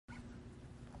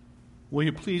Will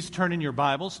you please turn in your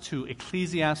Bibles to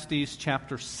Ecclesiastes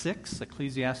chapter 6?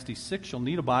 Ecclesiastes 6, you'll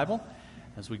need a Bible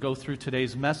as we go through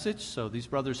today's message. So these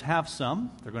brothers have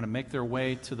some. They're going to make their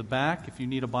way to the back. If you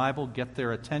need a Bible, get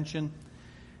their attention,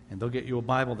 and they'll get you a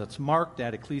Bible that's marked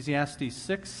at Ecclesiastes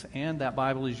 6, and that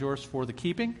Bible is yours for the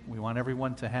keeping. We want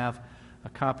everyone to have a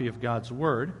copy of God's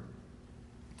Word.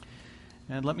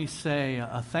 And let me say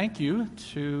a thank you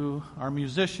to our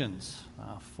musicians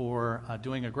for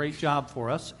doing a great job for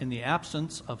us in the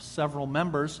absence of several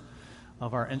members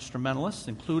of our instrumentalists,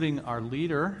 including our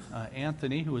leader,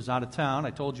 Anthony, who is out of town.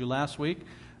 I told you last week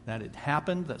that it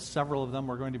happened that several of them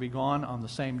were going to be gone on the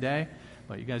same day,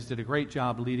 but you guys did a great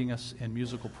job leading us in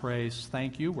musical praise.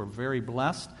 Thank you. We're very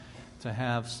blessed to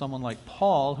have someone like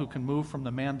Paul who can move from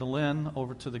the mandolin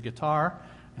over to the guitar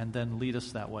and then lead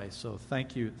us that way. So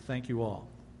thank you all.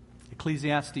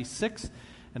 Ecclesiastes 6,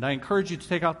 and I encourage you to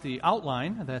take out the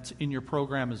outline that's in your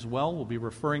program as well. We'll be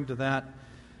referring to that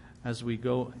as we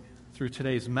go through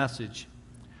today's message.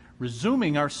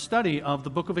 Resuming our study of the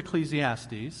book of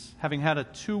Ecclesiastes, having had a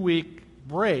 2-week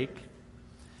break,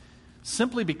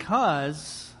 simply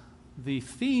because the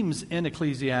themes in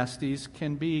Ecclesiastes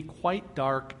can be quite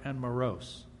dark and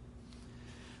morose.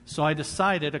 So I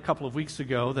decided a couple of weeks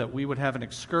ago that we would have an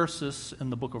excursus in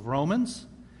the book of Romans,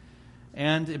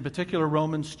 and in particular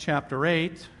Romans chapter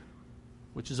 8,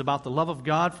 which is about the love of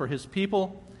God for His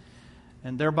people,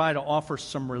 and thereby to offer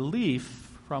some relief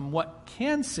from what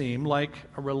can seem like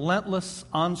a relentless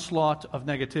onslaught of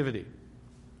negativity.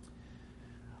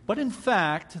 But in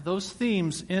fact, those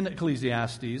themes in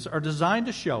Ecclesiastes are designed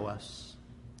to show us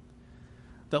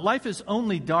that life is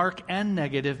only dark and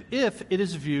negative if it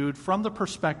is viewed from the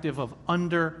perspective of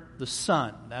under the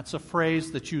sun. That's a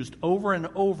phrase that's used over and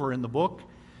over in the book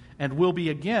and will be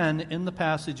again in the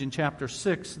passage in chapter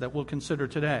 6 that we'll consider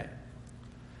today.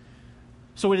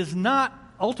 So it is not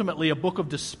ultimately a book of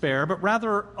despair, but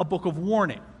rather a book of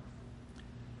warning,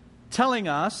 telling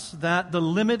us that the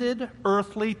limited,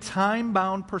 earthly,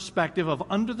 time-bound perspective of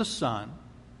under the sun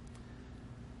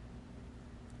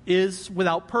is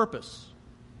without purpose.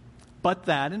 But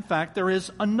that, in fact, there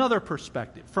is another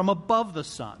perspective from above the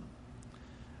sun,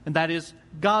 and that is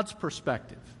God's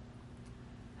perspective.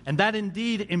 And that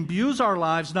indeed imbues our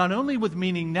lives not only with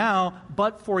meaning now,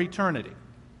 but for eternity.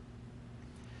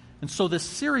 And so this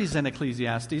series in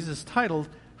Ecclesiastes is titled,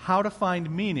 How to Find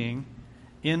Meaning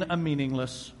in a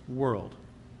Meaningless World.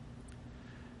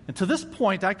 And to this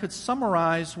point, I could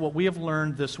summarize what we have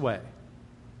learned this way.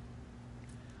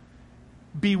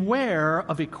 Beware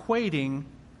of equating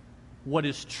what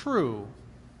is true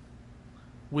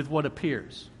with what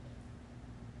appears.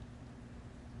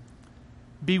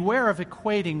 Beware of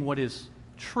equating what is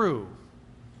true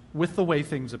with the way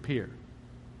things appear.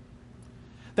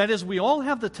 That is, we all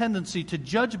have the tendency to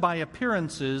judge by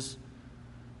appearances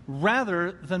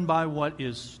rather than by what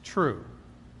is true.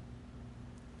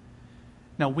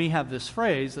 Now, we have this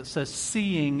phrase that says,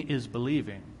 seeing is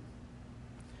believing.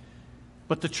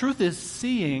 But the truth is,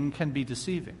 seeing can be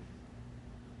deceiving.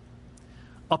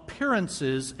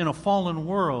 Appearances in a fallen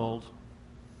world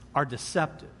are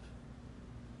deceptive.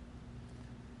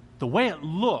 The way it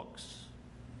looks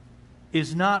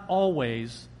is not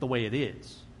always the way it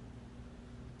is.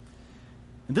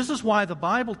 And this is why the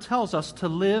Bible tells us to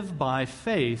live by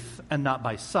faith and not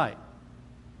by sight.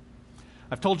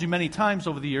 I've told you many times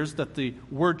over the years that the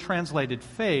word translated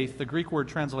faith, the Greek word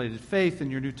translated faith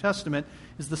in your New Testament,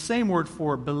 is the same word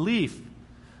for belief.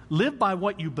 Live by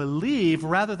what you believe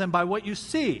rather than by what you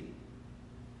see.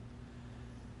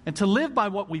 And to live by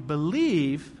what we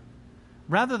believe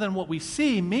rather than what we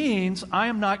see means I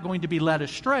am not going to be led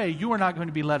astray. You are not going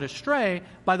to be led astray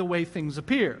by the way things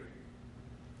appear.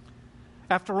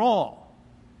 After all,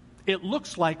 it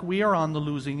looks like we are on the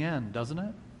losing end, doesn't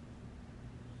it?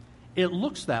 It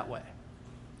looks that way.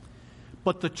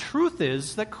 But the truth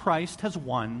is that Christ has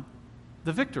won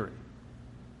the victory.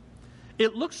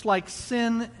 It looks like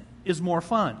sin is more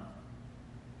fun.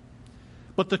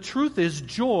 But the truth is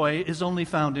joy is only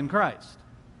found in Christ.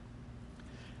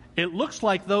 It looks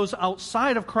like those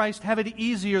outside of Christ have it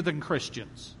easier than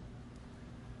Christians.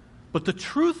 But the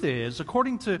truth is,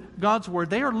 according to God's Word,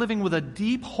 they are living with a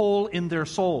deep hole in their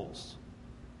souls.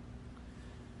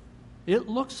 It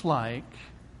looks like,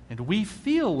 and we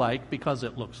feel like because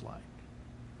it looks like,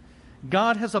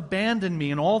 God has abandoned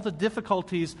me in all the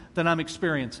difficulties that I'm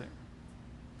experiencing.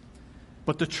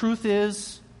 But the truth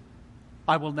is,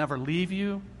 I will never leave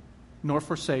you nor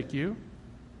forsake you.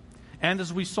 And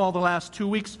as we saw the last 2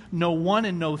 weeks, no one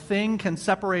and no thing can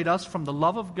separate us from the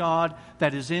love of God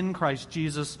that is in Christ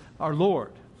Jesus our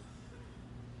Lord.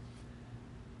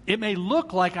 It may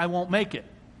look like I won't make it.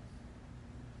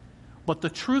 But the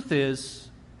truth is,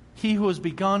 he who has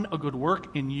begun a good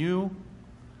work in you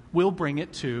will bring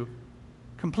it to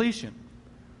completion.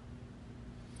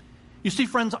 You see,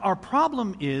 friends, our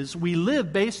problem is we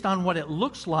live based on what it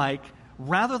looks like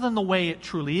rather than the way it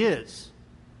truly is.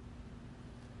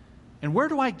 And where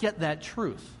do I get that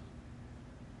truth?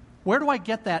 Where do I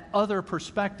get that other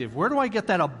perspective? Where do I get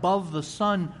that above the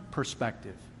sun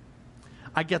perspective?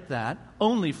 I get that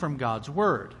only from God's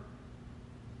Word.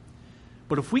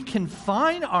 But if we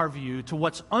confine our view to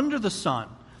what's under the sun,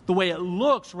 the way it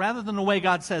looks rather than the way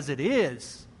God says it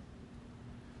is,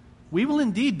 we will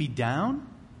indeed be down,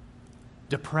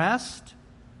 depressed,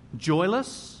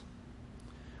 joyless.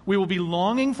 We will be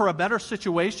longing for a better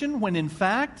situation when in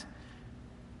fact,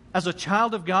 as a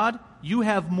child of God, you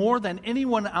have more than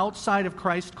anyone outside of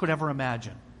Christ could ever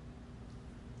imagine.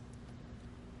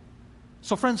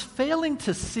 So friends, failing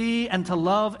to see and to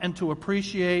love and to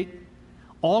appreciate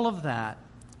all of that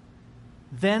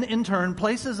then in turn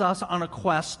places us on a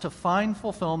quest to find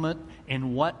fulfillment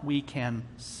in what we can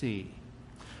see.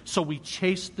 So we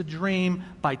chase the dream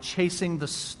by chasing the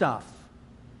stuff.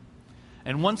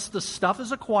 And once the stuff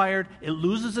is acquired, it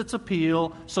loses its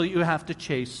appeal, so that you have to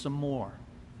chase some more.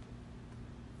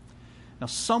 Now,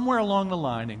 somewhere along the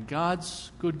line, in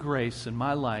God's good grace in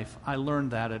my life, I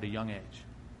learned that at a young age.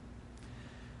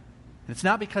 And it's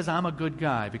not because I'm a good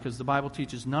guy, because the Bible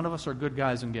teaches none of us are good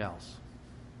guys and gals.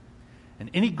 And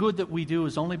any good that we do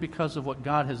is only because of what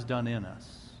God has done in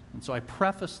us. And so I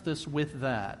preface this with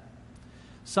that.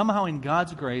 Somehow in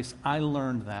God's grace, I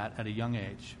learned that at a young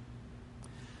age.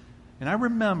 And I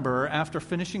remember after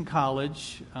finishing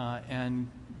college and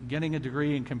getting a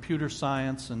degree in computer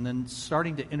science and then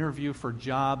starting to interview for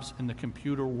jobs in the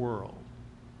computer world,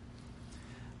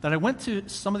 that I went to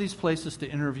some of these places to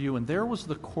interview, and there was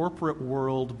the corporate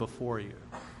world before you.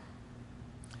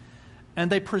 And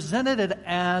they presented it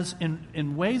as,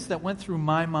 in ways that went through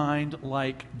my mind,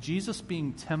 like Jesus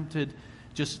being tempted,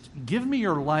 just give me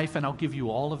your life and I'll give you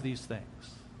all of these things.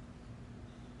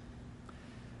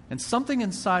 And something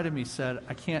inside of me said,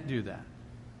 I can't do that.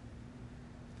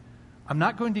 I'm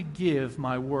not going to give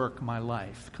my work my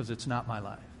life, because it's not my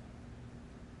life.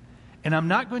 And I'm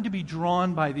not going to be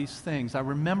drawn by these things. I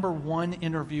remember one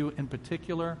interview in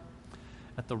particular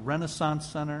at the Renaissance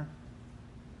Center,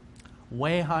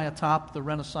 way high atop the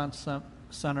Renaissance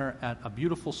Center at a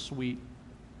beautiful suite.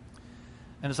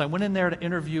 And as I went in there to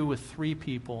interview with 3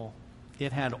 people,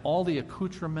 it had all the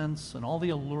accoutrements and all the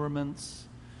allurements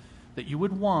that you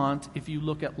would want if you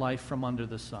look at life from under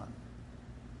the sun.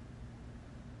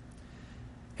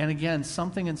 And again,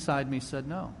 something inside me said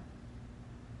no.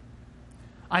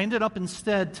 I ended up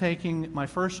instead taking my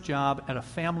first job at a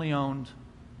family-owned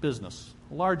business,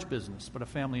 a large business, but a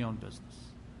family-owned business,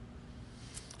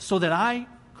 so that I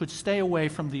could stay away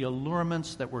from the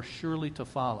allurements that were surely to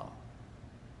follow.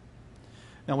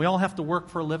 Now, we all have to work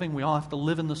for a living. We all have to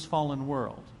live in this fallen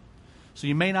world. So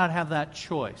you may not have that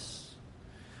choice.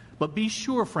 But be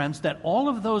sure, friends, that all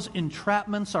of those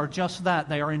entrapments are just that.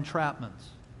 They are entrapments.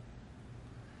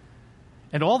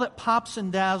 And all that pops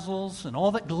and dazzles and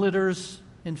all that glitters,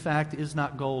 in fact, is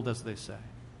not gold, as they say.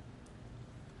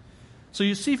 So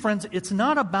you see, friends, it's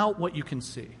not about what you can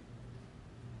see.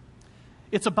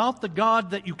 It's about the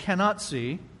God that you cannot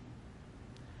see,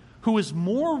 who is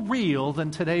more real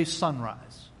than today's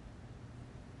sunrise.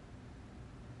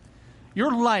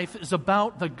 Your life is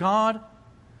about the God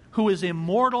who is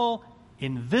immortal,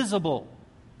 invisible,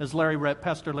 as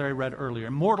Pastor Larry read earlier.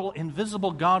 Immortal,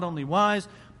 invisible, God only wise,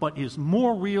 but is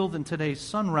more real than today's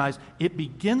sunrise. It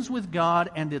begins with God,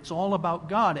 and it's all about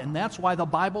God. And that's why the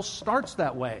Bible starts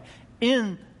that way.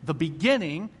 In the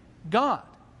beginning, God.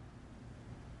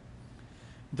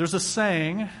 There's a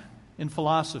saying in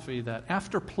philosophy that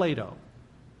after Plato,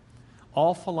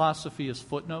 all philosophy is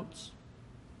footnotes.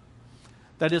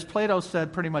 That is, Plato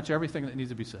said pretty much everything that needs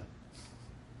to be said.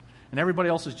 And everybody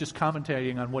else is just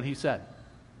commentating on what he said.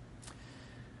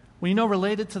 Well, you know,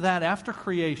 related to that, after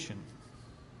creation,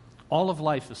 all of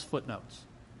life is footnotes.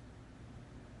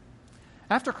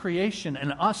 After creation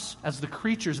and us as the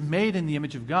creatures made in the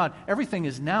image of God, everything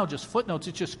is now just footnotes.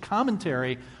 It's just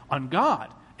commentary on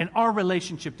God and our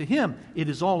relationship to Him. It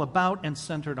is all about and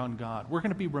centered on God. We're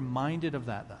going to be reminded of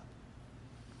that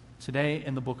today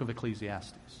in the book of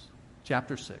Ecclesiastes,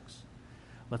 chapter 6.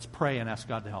 Let's pray and ask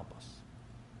God to help us.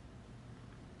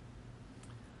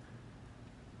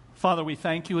 Father, we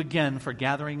thank you again for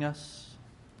gathering us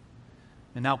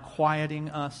and now quieting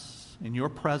us in your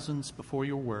presence before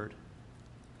your word.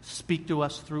 Speak to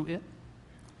us through it.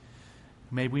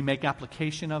 May we make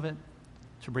application of it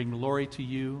to bring glory to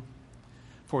you,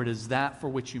 for it is that for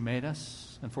which you made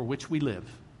us and for which we live.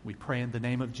 We pray in the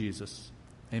name of Jesus.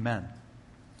 Amen.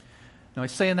 Now I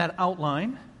say in that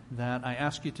outline that I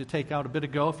asked you to take out a bit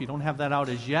ago. If you don't have that out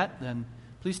as yet, then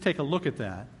please take a look at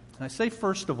that. And I say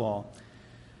first of all,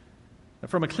 that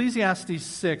from Ecclesiastes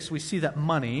 6, we see that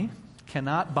money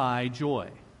cannot buy joy.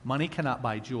 Money cannot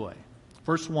buy joy.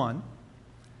 Verse 1,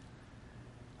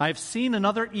 I have seen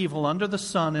another evil under the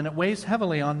sun, and it weighs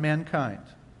heavily on mankind.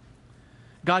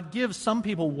 God gives some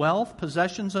people wealth,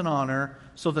 possessions, and honor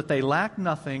so that they lack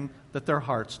nothing that their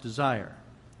hearts desire.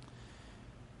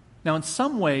 Now, in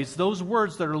some ways, those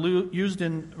words that are used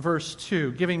in verse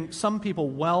 2, giving some people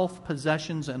wealth,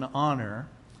 possessions, and honor,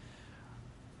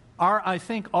 are, I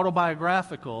think,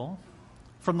 autobiographical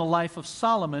from the life of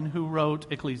Solomon, who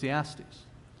wrote Ecclesiastes.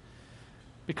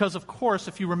 Because, of course,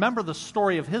 if you remember the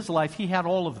story of his life, he had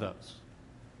all of those.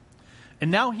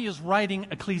 And now he is writing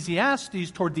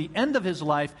Ecclesiastes toward the end of his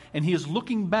life, and he is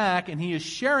looking back and he is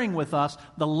sharing with us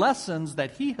the lessons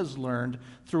that he has learned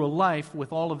through a life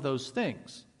with all of those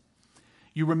things.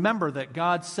 You remember that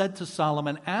God said to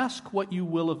Solomon, ask what you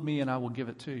will of me and I will give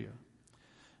it to you.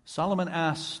 Solomon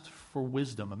asked for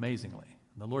wisdom, amazingly.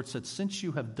 The Lord said, since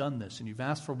you have done this and you've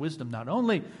asked for wisdom, not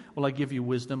only will I give you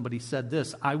wisdom, but he said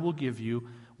this, I will give you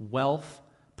wealth,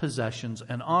 possessions,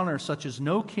 and honor, such as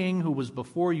no king who was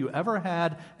before you ever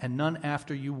had, and none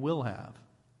after you will have.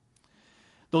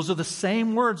 Those are the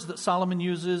same words that Solomon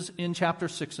uses in chapter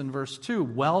 6 and verse 2.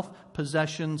 Wealth,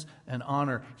 possessions, and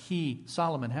honor. He,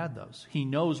 Solomon, had those. He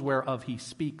knows whereof he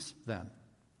speaks then.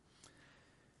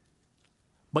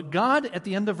 But God, at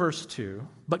the end of verse 2,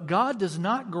 but God does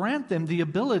not grant them the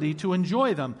ability to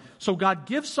enjoy them. So God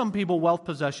gives some people wealth,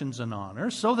 possessions, and honor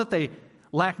so that they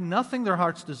lack nothing their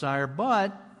hearts desire,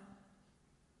 but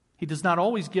he does not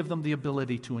always give them the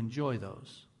ability to enjoy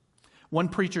those. One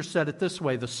preacher said it this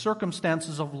way, the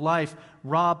circumstances of life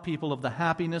rob people of the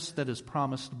happiness that is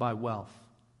promised by wealth.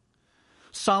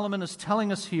 Solomon is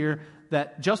telling us here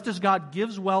that just as God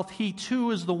gives wealth, he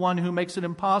too is the one who makes it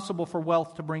impossible for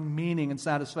wealth to bring meaning and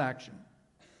satisfaction.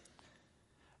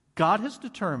 God has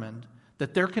determined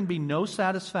that there can be no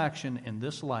satisfaction in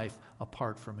this life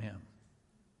apart from him.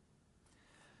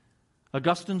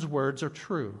 Augustine's words are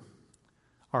true.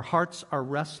 Our hearts are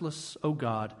restless, O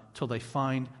God, till they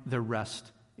find their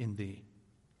rest in thee.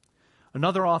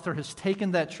 Another author has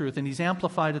taken that truth and he's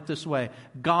amplified it this way.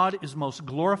 God is most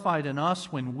glorified in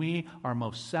us when we are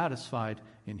most satisfied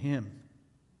in him.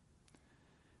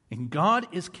 And God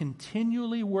is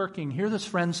continually working, hear this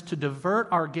friends, to divert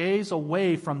our gaze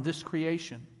away from this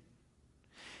creation.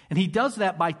 And he does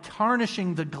that by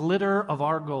tarnishing the glitter of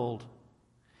our gold.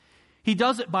 He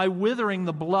does it by withering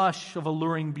the blush of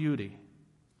alluring beauty.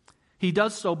 He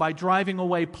does so by driving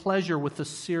away pleasure with the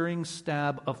searing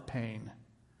stab of pain.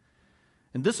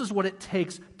 And this is what it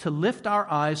takes to lift our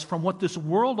eyes from what this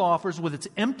world offers with its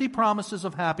empty promises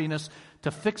of happiness to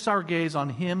fix our gaze on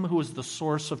him who is the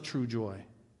source of true joy.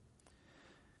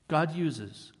 God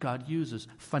uses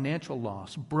financial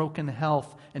loss, broken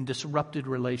health, and disrupted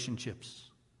relationships.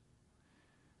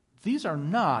 These are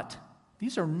not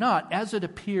as it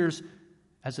appears,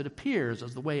 as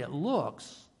the way it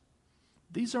looks.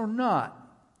 These are not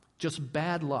just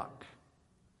bad luck.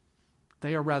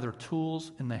 They are rather tools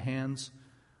in the hands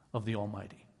of the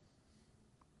Almighty.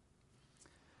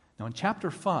 Now in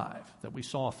chapter 5 that we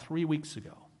saw 3 weeks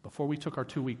ago, before we took our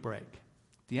 2-week break,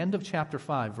 the end of chapter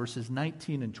 5, verses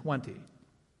 19 and 20,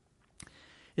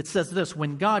 it says this,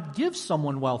 when God gives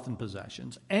someone wealth and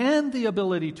possessions and the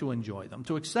ability to enjoy them,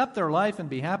 to accept their life and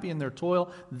be happy in their toil,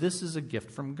 this is a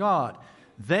gift from God.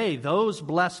 Those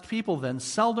blessed people then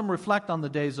seldom reflect on the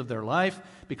days of their life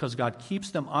because God keeps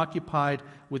them occupied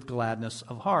with gladness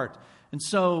of heart. And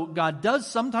so God does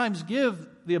sometimes give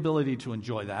the ability to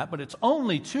enjoy that, but it's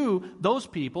only to those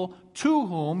people to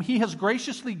whom he has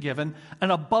graciously given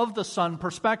an above-the-sun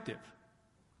perspective.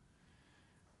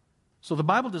 So the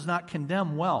Bible does not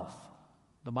condemn wealth.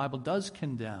 The Bible does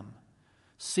condemn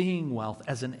seeing wealth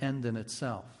as an end in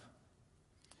itself.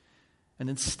 And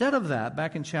instead of that,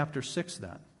 back in chapter 6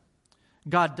 then,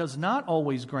 God does not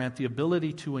always grant the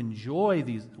ability to enjoy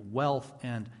these wealth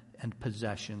and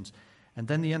possessions. And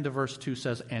then the end of verse 2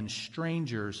 says, and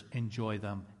strangers enjoy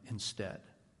them instead.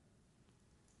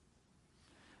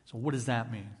 So what does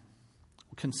that mean?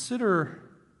 Well, consider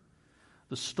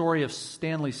the story of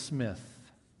Stanley Smith.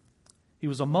 He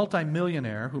was a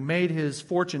multimillionaire who made his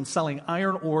fortune selling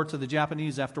iron ore to the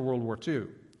Japanese after World War II.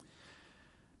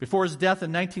 Before his death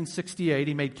in 1968,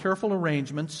 he made careful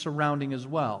arrangements surrounding his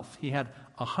wealth. He had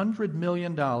 $100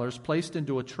 million placed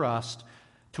into a trust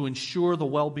to ensure the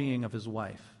well-being of his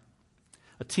wife.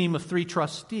 A team of 3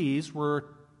 trustees were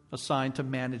assigned to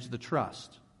manage the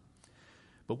trust.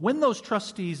 But when those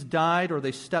trustees died or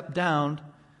they stepped down,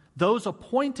 those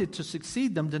appointed to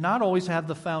succeed them did not always have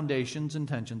the foundation's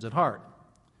intentions at heart.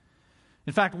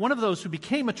 In fact, one of those who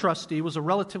became a trustee was a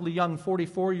relatively young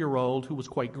 44-year-old who was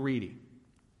quite greedy.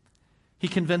 He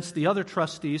convinced the other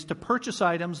trustees to purchase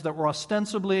items that were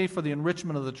ostensibly for the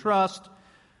enrichment of the trust,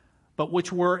 but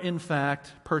which were, in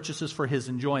fact, purchases for his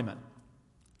enjoyment.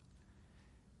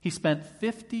 He spent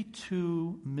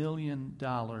 $52 million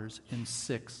in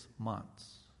 6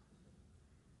 months.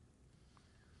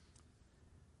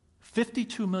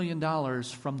 $52 million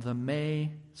from the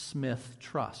May Smith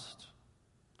Trust.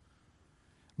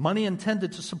 Money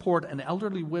intended to support an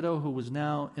elderly widow who was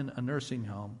now in a nursing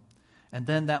home, and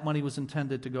then that money was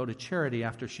intended to go to charity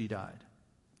after she died.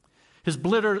 His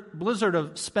blizzard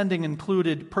of spending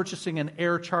included purchasing an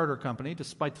air charter company,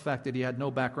 despite the fact that he had no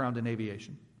background in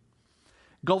aviation,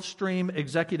 Gulfstream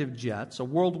executive jets, a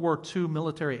World War II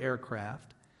military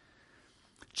aircraft,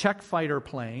 Czech fighter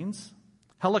planes,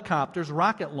 helicopters,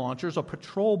 rocket launchers, a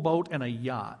patrol boat, and a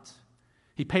yacht.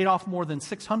 He paid off more than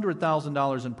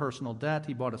 $600,000 in personal debt.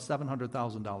 He bought a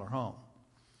 $700,000 home.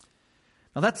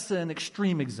 Now that's an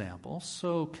extreme example,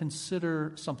 so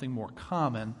consider something more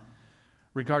common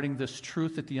regarding this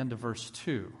truth at the end of verse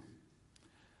 2,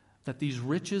 that these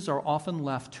riches are often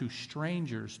left to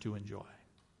strangers to enjoy.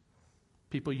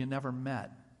 People you never met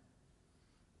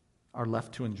are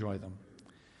left to enjoy them.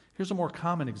 Here's a more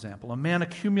common example. A man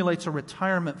accumulates a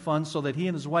retirement fund so that he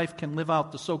and his wife can live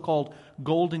out the so-called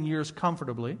golden years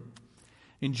comfortably,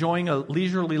 enjoying a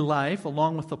leisurely life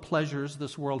along with the pleasures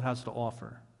this world has to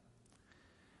offer.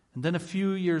 And then a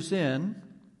few years in,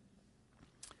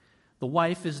 the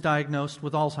wife is diagnosed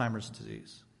with Alzheimer's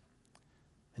disease.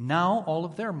 And now all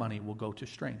of their money will go to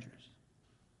strangers,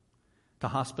 to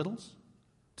hospitals,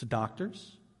 to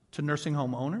doctors, to nursing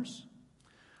home owners,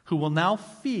 who will now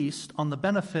feast on the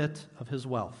benefit of his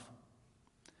wealth.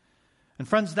 And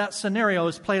friends, that scenario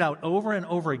is played out over and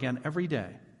over again every day.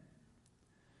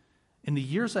 In the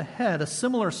years ahead, a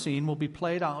similar scene will be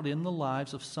played out in the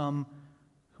lives of some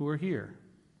who are here.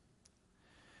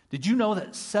 Did you know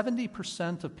that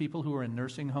 70% of people who are in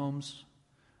nursing homes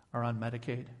are on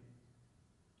Medicaid?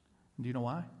 Do you know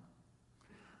why?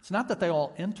 It's not that they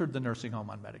all entered the nursing home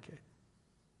on Medicaid.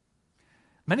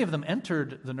 Many of them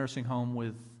entered the nursing home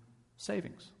with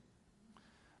savings.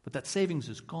 But that savings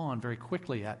is gone very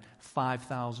quickly at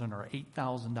 $5,000 or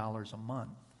 $8,000 a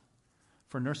month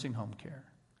for nursing home care.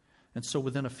 And so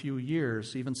within a few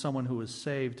years, even someone who is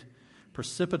saved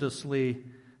precipitously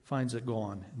finds it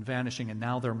gone and vanishing, and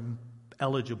now they're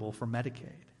eligible for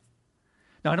Medicaid.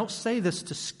 Now, I don't say this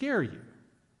to scare you.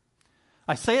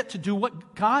 I say it to do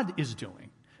what God is doing.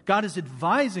 God is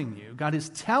advising you. God is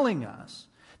telling us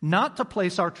not to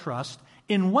place our trust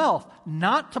in wealth,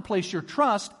 not to place your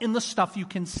trust in the stuff you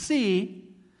can see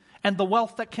and the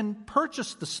wealth that can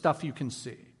purchase the stuff you can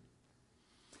see.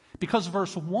 Because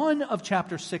verse 1 of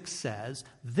chapter 6 says,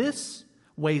 this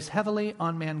weighs heavily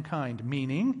on mankind,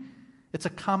 meaning it's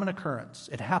a common occurrence.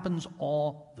 It happens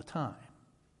all the time.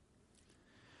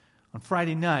 On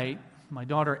Friday night, my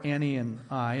daughter Annie and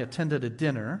I attended a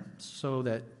dinner so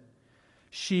that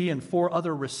she and 4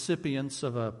 other recipients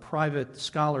of a private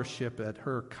scholarship at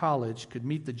her college could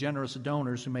meet the generous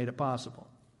donors who made it possible.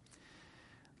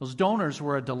 Those donors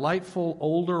were a delightful,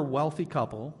 older, wealthy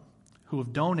couple who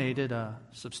have donated a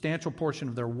substantial portion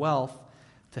of their wealth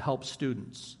to help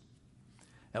students.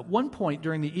 At one point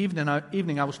during the evening,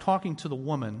 I was talking to the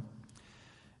woman,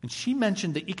 and she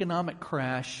mentioned the economic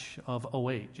crash of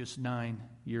 2008, just 9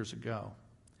 years ago.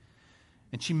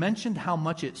 And she mentioned how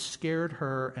much it scared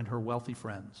her and her wealthy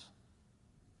friends.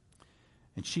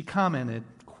 And she commented,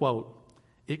 quote,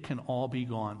 "It can all be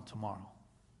gone tomorrow."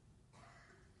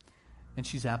 And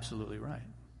she's absolutely right.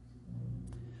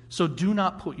 So do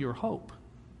not put your hope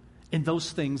in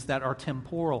those things that are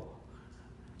temporal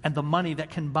and the money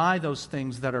that can buy those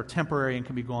things that are temporary and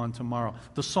can be gone tomorrow.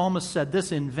 The psalmist said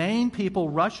this, "In vain people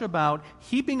rush about,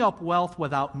 heaping up wealth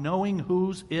without knowing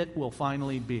whose it will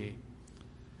finally be."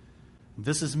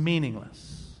 This is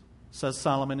meaningless, says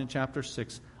Solomon in chapter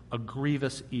 6, a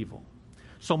grievous evil.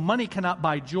 So money cannot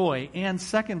buy joy, and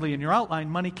secondly, in your outline,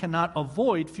 money cannot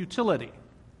avoid futility.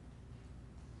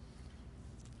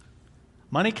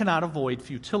 Money cannot avoid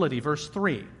futility. Verse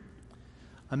 3,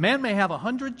 a man may have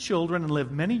 100 children and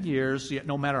live many years, yet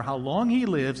no matter how long he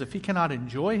lives, if he cannot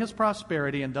enjoy his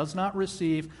prosperity and does not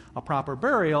receive a proper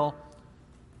burial,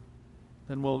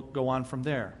 then we'll go on from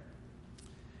there.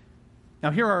 Now,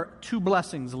 here are 2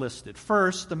 blessings listed.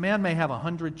 First, the man may have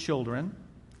 100 children.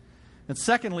 And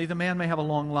secondly, the man may have a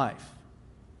long life.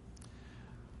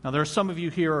 Now, there are some of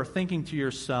you here who are thinking to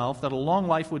yourself that a long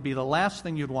life would be the last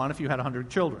thing you'd want if you had 100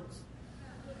 children.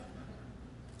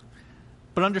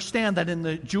 But understand that in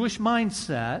the Jewish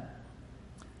mindset,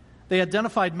 they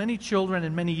identified many children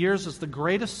and many years as the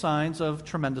greatest signs of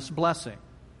tremendous blessing.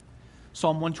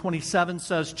 Psalm 127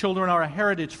 says, "Children are a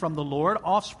heritage from the Lord,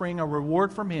 offspring a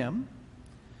reward from Him.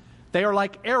 They are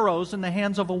like arrows in the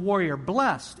hands of a warrior.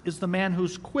 Blessed is the man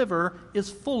whose quiver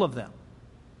is full of them."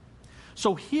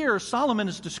 So here, Solomon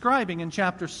is describing in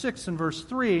chapter 6 and verse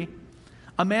 3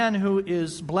 a man who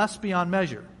is blessed beyond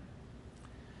measure.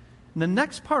 And the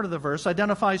next part of the verse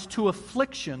identifies two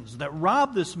afflictions that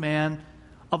rob this man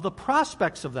of the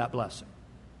prospects of that blessing.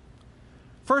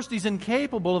 First, he's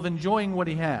incapable of enjoying what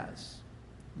he has.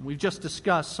 We've just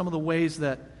discussed some of the ways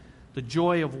that the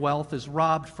joy of wealth is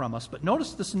robbed from us. But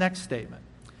notice this next statement.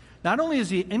 Not only is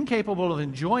he incapable of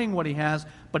enjoying what he has,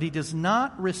 but he does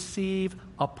not receive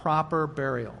a proper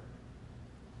burial.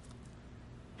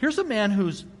 Here's a man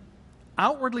who's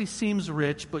outwardly seems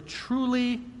rich, but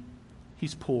truly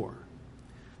he's poor.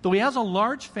 Though he has a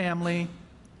large family,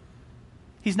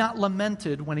 he's not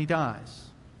lamented when he dies.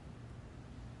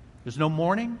 There's no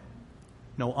mourning,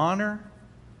 no honor,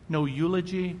 no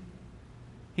eulogy.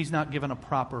 He's not given a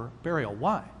proper burial.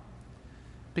 Why?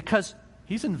 Because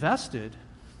he's invested,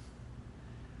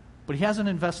 but he hasn't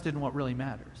invested in what really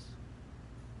matters.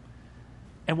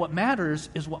 And what matters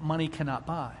is what money cannot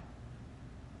buy.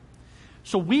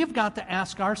 So we've got to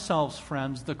ask ourselves,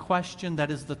 friends, the question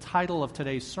that is the title of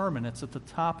today's sermon. It's at the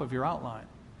top of your outline.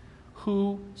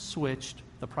 Who switched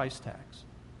the price tags?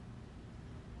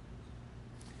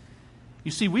 You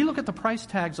see, we look at the price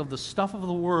tags of the stuff of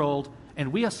the world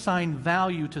and we assign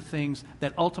value to things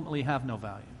that ultimately have no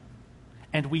value.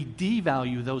 And we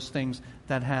devalue those things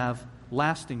that have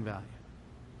lasting value.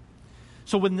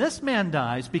 So when this man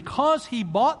dies, because he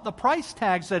bought the price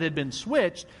tags that had been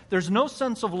switched, there's no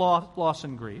sense of loss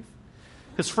and grief.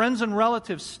 His friends and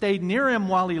relatives stayed near him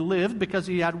while he lived because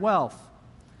he had wealth.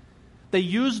 They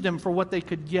used him for what they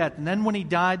could get. And then when he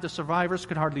died, the survivors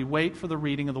could hardly wait for the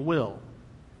reading of the will.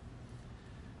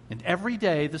 And every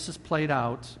day this is played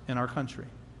out in our country.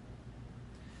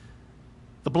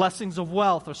 The blessings of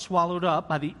wealth are swallowed up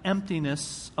by the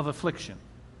emptiness of affliction.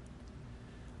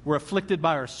 We're afflicted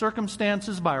by our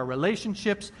circumstances, by our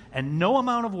relationships, and no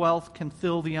amount of wealth can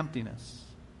fill the emptiness.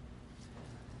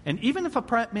 And even if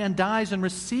a man dies and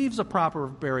receives a proper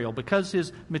burial because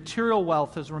his material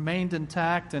wealth has remained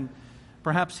intact and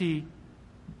perhaps he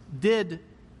did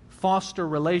foster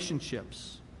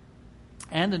relationships,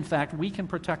 and in fact, we can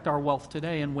protect our wealth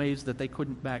today in ways that they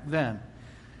couldn't back then.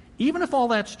 Even if all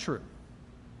that's true,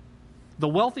 the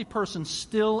wealthy person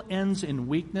still ends in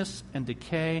weakness and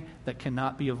decay that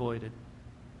cannot be avoided.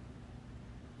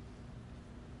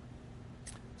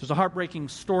 There's a heartbreaking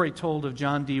story told of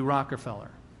John D.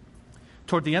 Rockefeller.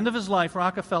 Toward the end of his life,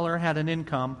 Rockefeller had an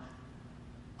income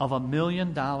of $1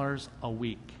 million a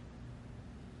week.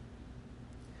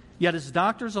 Yet his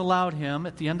doctors allowed him,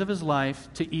 at the end of his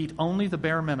life, to eat only the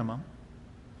bare minimum.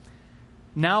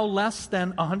 Now less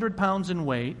than 100 pounds in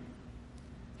weight,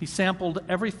 he sampled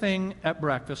everything at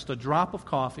breakfast: a drop of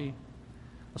coffee,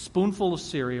 a spoonful of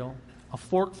cereal, a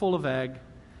forkful of egg,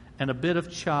 and a bit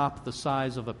of chop the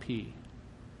size of a pea.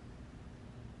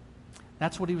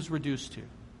 That's what he was reduced to.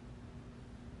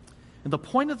 And the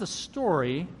point of the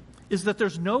story is that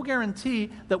there's no guarantee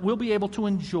that we'll be able to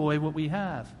enjoy what we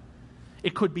have.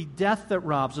 It could be death that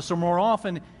robs us, or more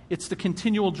often, it's the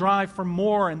continual drive for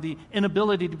more and the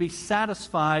inability to be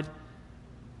satisfied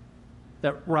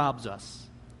that robs us.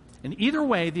 And either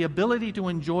way, the ability to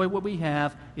enjoy what we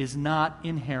have is not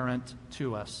inherent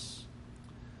to us.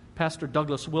 Pastor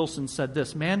Douglas Wilson said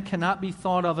this: "Man cannot be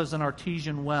thought of as an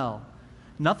artesian well.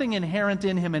 Nothing inherent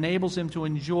in him enables him to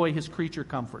enjoy his creature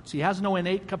comforts. He has no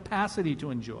innate capacity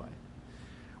to enjoy.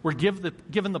 We're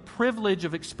given the privilege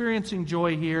of experiencing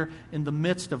joy here in the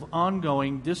midst of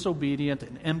ongoing, disobedient,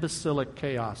 and imbecilic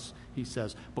chaos," he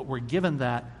says. But we're given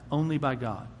that only by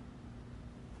God.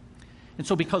 And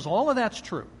so because all of that's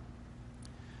true,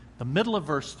 the middle of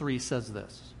verse 3 says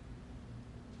this: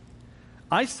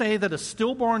 "I say that a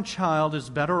stillborn child is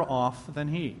better off than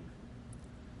he.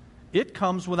 It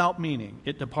comes without meaning.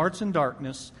 It departs in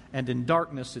darkness, and in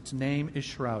darkness its name is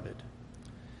shrouded."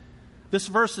 This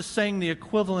verse is saying the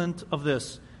equivalent of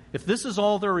this: if this is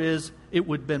all there is, it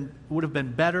would have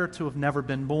been better to have never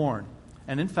been born.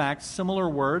 And in fact, similar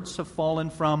words have fallen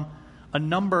from a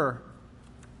number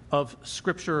of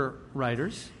Scripture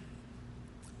writers.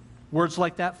 Words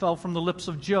like that fell from the lips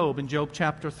of Job in Job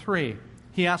chapter 3.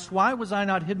 He asked, "Why was I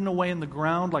not hidden away in the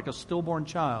ground like a stillborn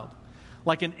child,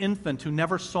 like an infant who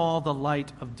never saw the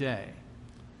light of day?"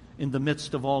 in the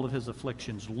midst of all of his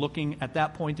afflictions, looking at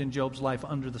that point in Job's life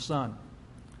under the sun.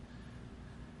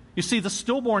 You see, the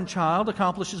stillborn child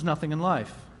accomplishes nothing in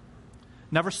life,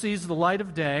 never sees the light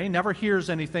of day, never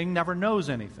hears anything, never knows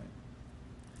anything.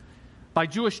 By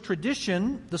Jewish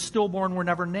tradition, the stillborn were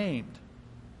never named.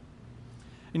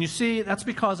 And you see, that's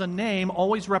because a name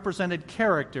always represented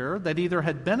character that either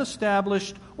had been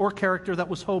established or character that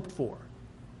was hoped for.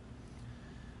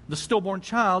 The stillborn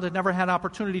child had never had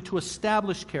opportunity to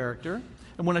establish character,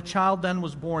 and when a child then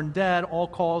was born dead, all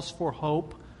cause for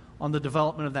hope on the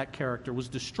development of that character was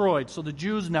destroyed. So the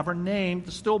Jews never named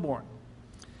the stillborn.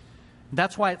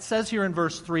 That's why it says here in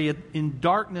verse 3, in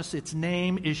darkness its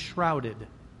name is shrouded.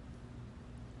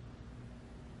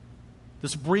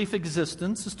 This brief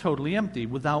existence is totally empty,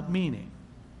 without meaning.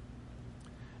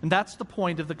 And that's the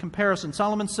point of the comparison.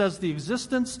 Solomon says the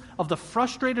existence of the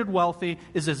frustrated wealthy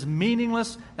is as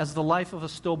meaningless as the life of a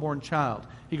stillborn child.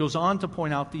 He goes on to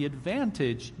point out the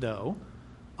advantage, though,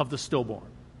 of the stillborn.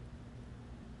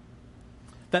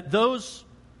 That those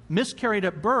miscarried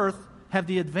at birth have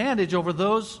the advantage over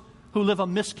those who live a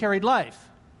miscarried life.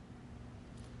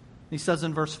 He says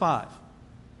in verse 5,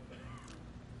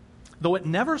 though it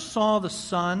never saw the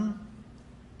sun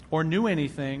or knew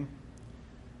anything,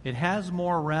 it has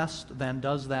more rest than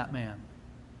does that man.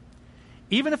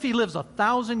 Even if he lives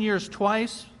 1,000 years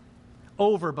twice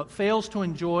over but fails to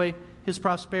enjoy his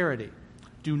prosperity,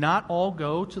 do not all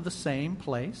go to the same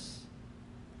place?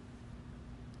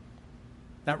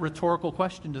 That rhetorical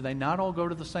question, do they not all go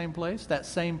to the same place? That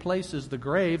same place is the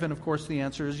grave, and of course the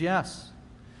answer is yes.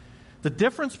 The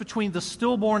difference between the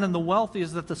stillborn and the wealthy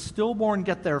is that the stillborn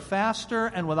get there faster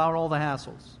and without all the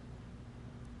hassles.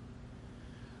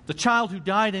 The child who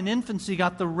died in infancy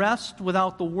got the rest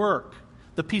without the work,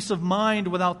 the peace of mind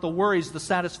without the worries, the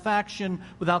satisfaction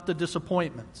without the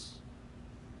disappointments.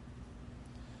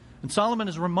 And Solomon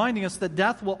is reminding us that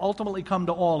death will ultimately come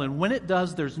to all, and when it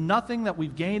does, there's nothing that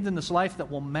we've gained in this life that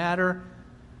will matter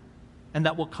and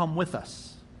that will come with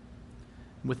us.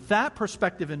 With that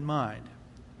perspective in mind,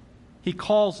 he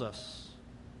calls us,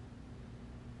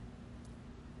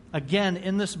 again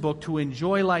in this book, to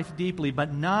enjoy life deeply,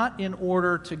 but not in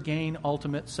order to gain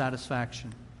ultimate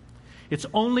satisfaction. It's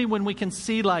only when we can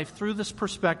see life through this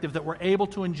perspective that we're able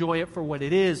to enjoy it for what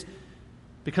it is,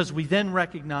 because we then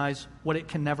recognize what it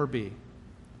can never be.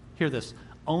 Hear this.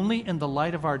 Only in the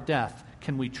light of our death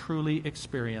can we truly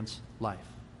experience life.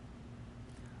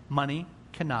 Money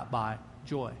cannot buy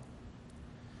joy.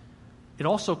 It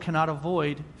also cannot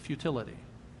avoid futility.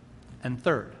 And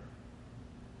third,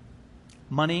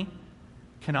 money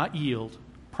cannot yield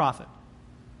profit.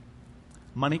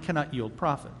 Money cannot yield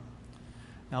profit.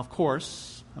 Now, of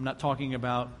course, I'm not talking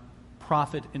about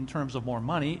profit in terms of more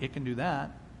money. It can do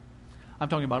that. I'm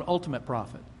talking about ultimate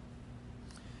profit.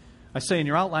 I say in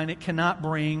your outline, it cannot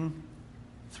bring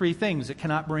three things. It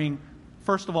cannot bring,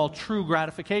 first of all, true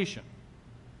gratification.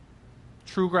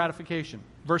 True gratification.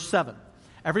 Verse 7.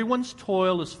 Everyone's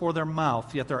toil is for their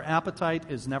mouth, yet their appetite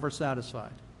is never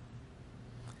satisfied.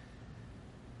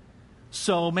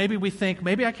 So maybe we think,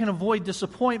 maybe I can avoid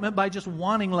disappointment by just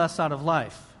wanting less out of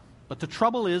life. But the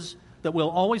trouble is that we'll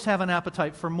always have an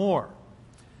appetite for more.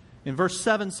 In verse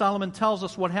 7, Solomon tells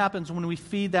us what happens when we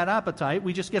feed that appetite.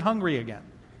 We just get hungry again.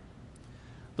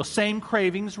 The same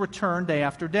cravings return day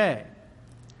after day.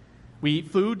 We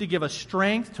eat food to give us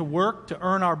strength to work, to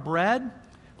earn our bread,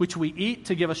 which we eat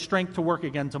to give us strength to work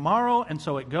again tomorrow, and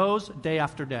so it goes day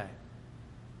after day.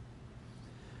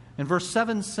 And verse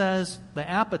 7 says, the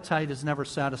appetite is never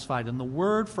satisfied. And the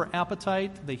word for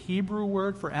appetite, the Hebrew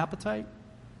word for appetite,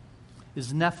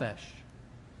 is nephesh.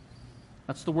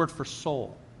 That's the word for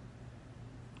soul.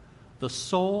 The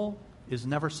soul is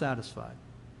never satisfied.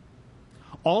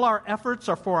 All our efforts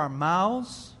are for our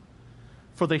mouths,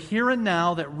 for the here and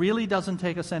now that really doesn't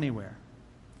take us anywhere.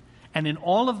 And in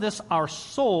all of this, our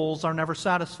souls are never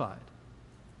satisfied.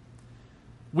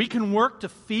 We can work to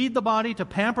feed the body, to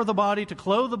pamper the body, to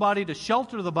clothe the body, to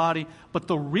shelter the body, but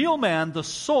the real man, the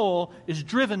soul, is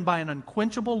driven by an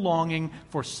unquenchable longing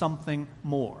for something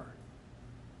more.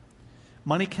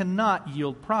 Money cannot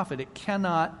yield profit. It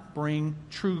cannot bring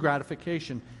true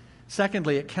gratification.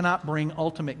 Secondly, it cannot bring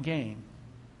ultimate gain.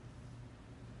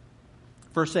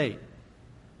 Verse 8.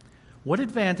 What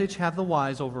advantage have the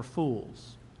wise over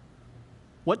fools?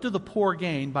 What do the poor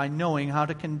gain by knowing how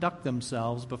to conduct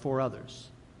themselves before others?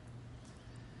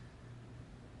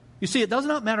 You see, it does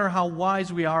not matter how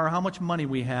wise we are or how much money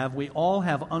we have. We all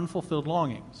have unfulfilled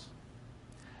longings.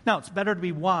 Now, it's better to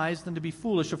be wise than to be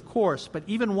foolish, of course, but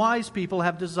even wise people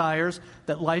have desires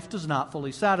that life does not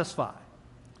fully satisfy.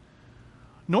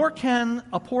 Nor can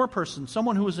a poor person,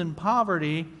 someone who is in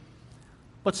poverty,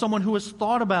 but someone who has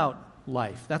thought about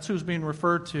life. That's who's being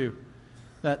referred to.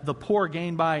 That the poor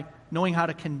gain by knowing how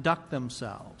to conduct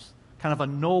themselves. Kind of a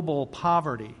noble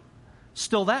poverty.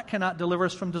 Still, that cannot deliver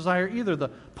us from desire either. The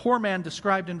poor man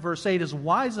described in verse 8 is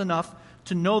wise enough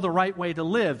to know the right way to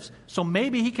live. So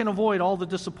maybe he can avoid all the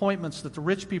disappointments that the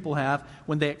rich people have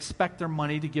when they expect their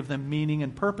money to give them meaning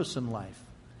and purpose in life.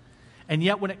 And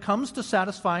yet when it comes to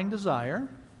satisfying desire,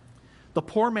 the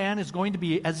poor man is going to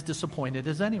be as disappointed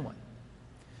as anyone.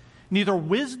 Neither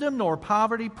wisdom nor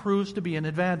poverty proves to be an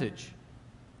advantage.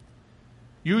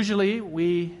 Usually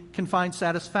we can find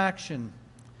satisfaction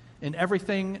in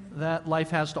everything that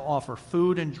life has to offer.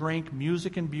 Food and drink,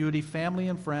 music and beauty, family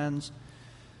and friends.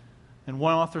 And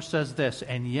one author says this,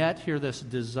 and yet, hear this,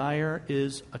 desire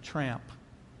is a tramp.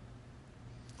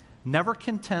 Never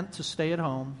content to stay at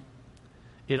home,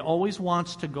 it always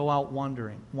wants to go out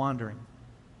wandering.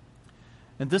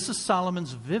 And this is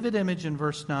Solomon's vivid image in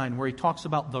verse 9, where he talks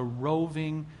about the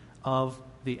roving of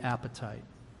the appetite.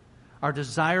 Our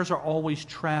desires are always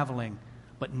traveling,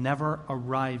 but never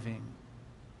arriving.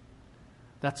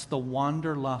 That's the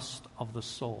wanderlust of the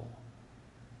soul.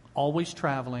 Always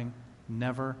traveling,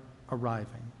 never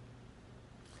arriving.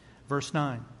 Verse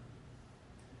 9.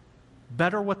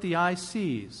 Better what the eye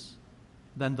sees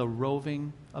than the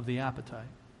roving of the appetite.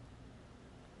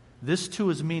 This too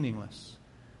is meaningless,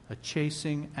 a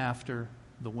chasing after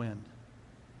the wind.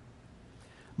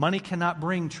 Money cannot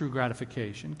bring true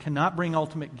gratification, cannot bring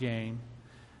ultimate gain.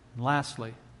 And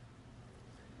lastly,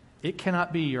 it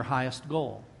cannot be your highest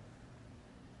goal.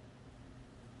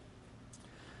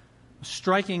 A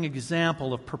striking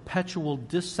example of perpetual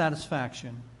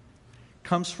dissatisfaction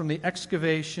comes from the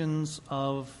excavations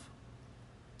of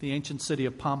the ancient city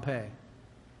of Pompeii.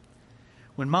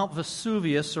 When Mount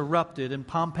Vesuvius erupted and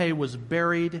Pompeii was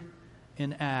buried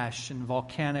in ash in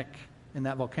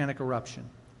that volcanic eruption,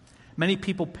 many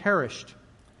people perished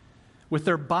with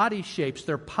their body shapes,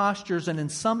 their postures, and in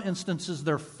some instances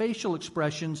their facial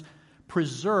expressions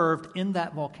preserved in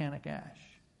that volcanic ash.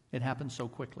 It happened so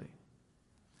quickly.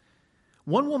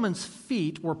 One woman's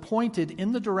feet were pointed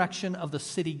in the direction of the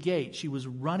city gate. She was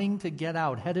running to get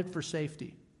out, headed for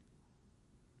safety.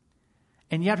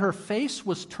 And yet her face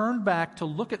was turned back to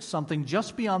look at something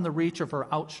just beyond the reach of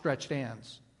her outstretched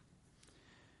hands.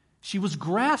 She was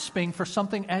grasping for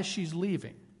something as she's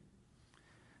leaving.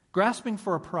 Grasping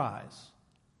for a prize.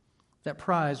 That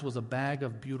prize was a bag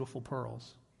of beautiful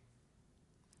pearls.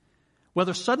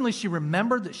 Whether suddenly she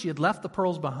remembered that she had left the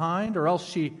pearls behind, or else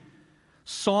she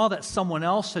saw that someone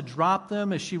else had dropped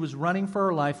them as she was running for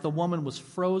her life, the woman was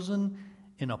frozen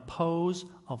in a pose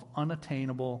of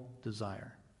unattainable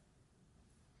desire.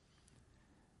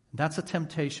 That's a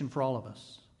temptation for all of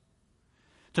us.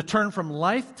 To turn from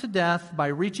life to death by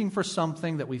reaching for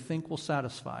something that we think will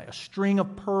satisfy. A string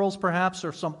of pearls, perhaps,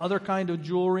 or some other kind of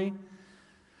jewelry.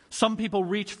 Some people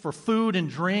reach for food and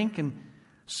drink and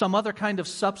some other kind of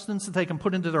substance that they can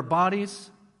put into their bodies.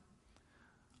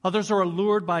 Others are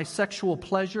allured by sexual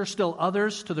pleasure. Still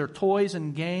others to their toys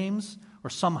and games or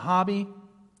some hobby.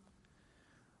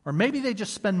 Or maybe they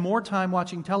just spend more time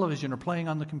watching television or playing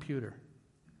on the computer.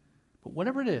 But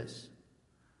whatever it is,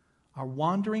 our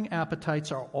wandering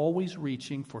appetites are always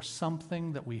reaching for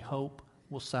something that we hope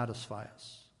will satisfy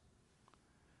us.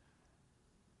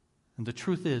 And the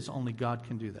truth is, only God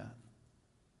can do that.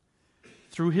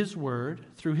 Through His Word,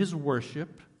 through His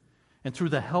worship, and through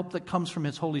the help that comes from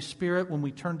His Holy Spirit when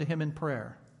we turn to Him in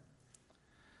prayer.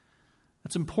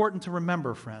 It's important to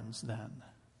remember, friends, then,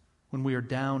 when we are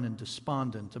down and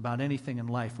despondent about anything in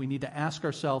life, we need to ask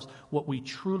ourselves what we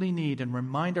truly need and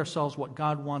remind ourselves what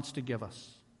God wants to give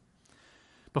us.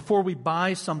 Before we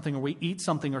buy something or we eat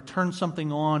something or turn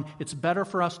something on, it's better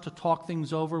for us to talk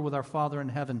things over with our Father in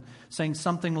heaven, saying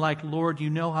something like, Lord, you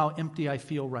know how empty I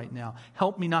feel right now.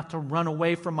 Help me not to run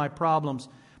away from my problems,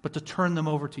 but to turn them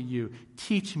over to you.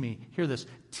 Teach me, hear this,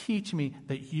 teach me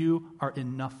that you are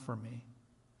enough for me.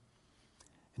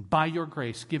 And by your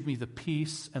grace, give me the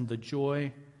peace and the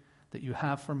joy that you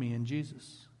have for me in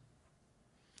Jesus.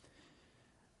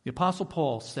 The Apostle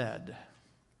Paul said,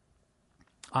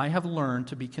 I have learned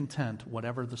to be content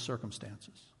whatever the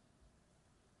circumstances.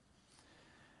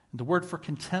 And the word for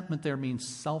contentment there means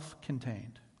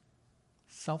self-contained.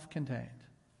 Self-contained.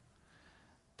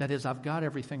 That is, I've got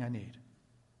everything I need.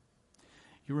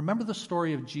 You remember the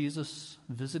story of Jesus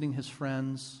visiting his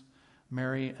friends,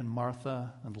 Mary and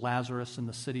Martha and Lazarus in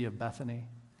the city of Bethany?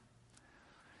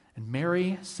 And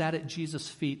Mary sat at Jesus'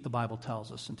 feet, the Bible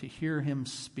tells us, and to hear him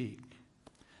speak.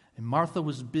 And Martha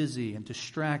was busy and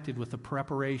distracted with the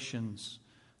preparations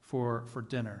for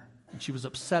dinner. And she was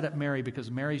upset at Mary because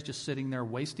Mary's just sitting there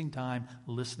wasting time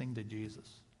listening to Jesus.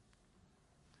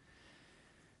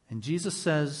 And Jesus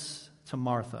says to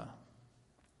Martha,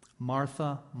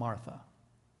 Martha, Martha.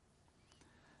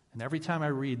 And every time I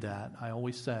read that, I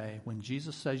always say, when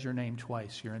Jesus says your name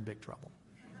twice, you're in big trouble.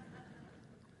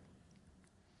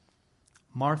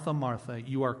 Martha, Martha,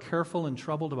 you are careful and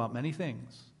troubled about many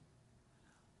things.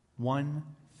 One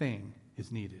thing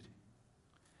is needed.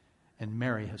 And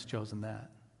Mary has chosen that.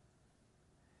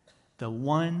 The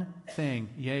one thing,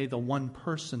 yea, the one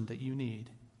person that you need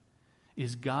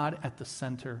is God at the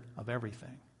center of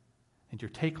everything. And your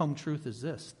take-home truth is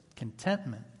this: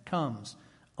 contentment comes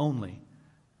only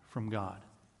from God.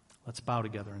 Let's bow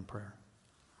together in prayer.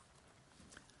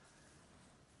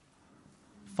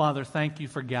 Father, thank you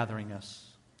for gathering us,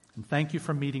 and thank you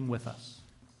for meeting with us.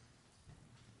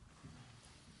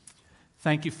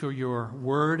 Thank you for your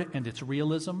word and its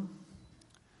realism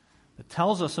that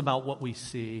tells us about what we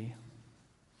see,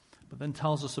 but then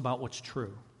tells us about what's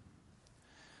true.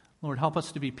 Lord, help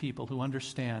us to be people who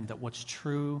understand that what's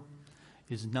true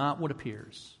is not what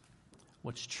appears.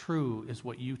 What's true is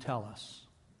what you tell us.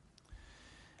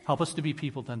 Help us to be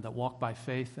people then that walk by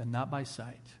faith and not by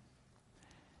sight.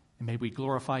 And may we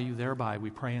glorify you thereby, we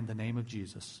pray in the name of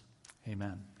Jesus.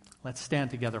 Amen. Let's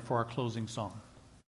stand together for our closing song.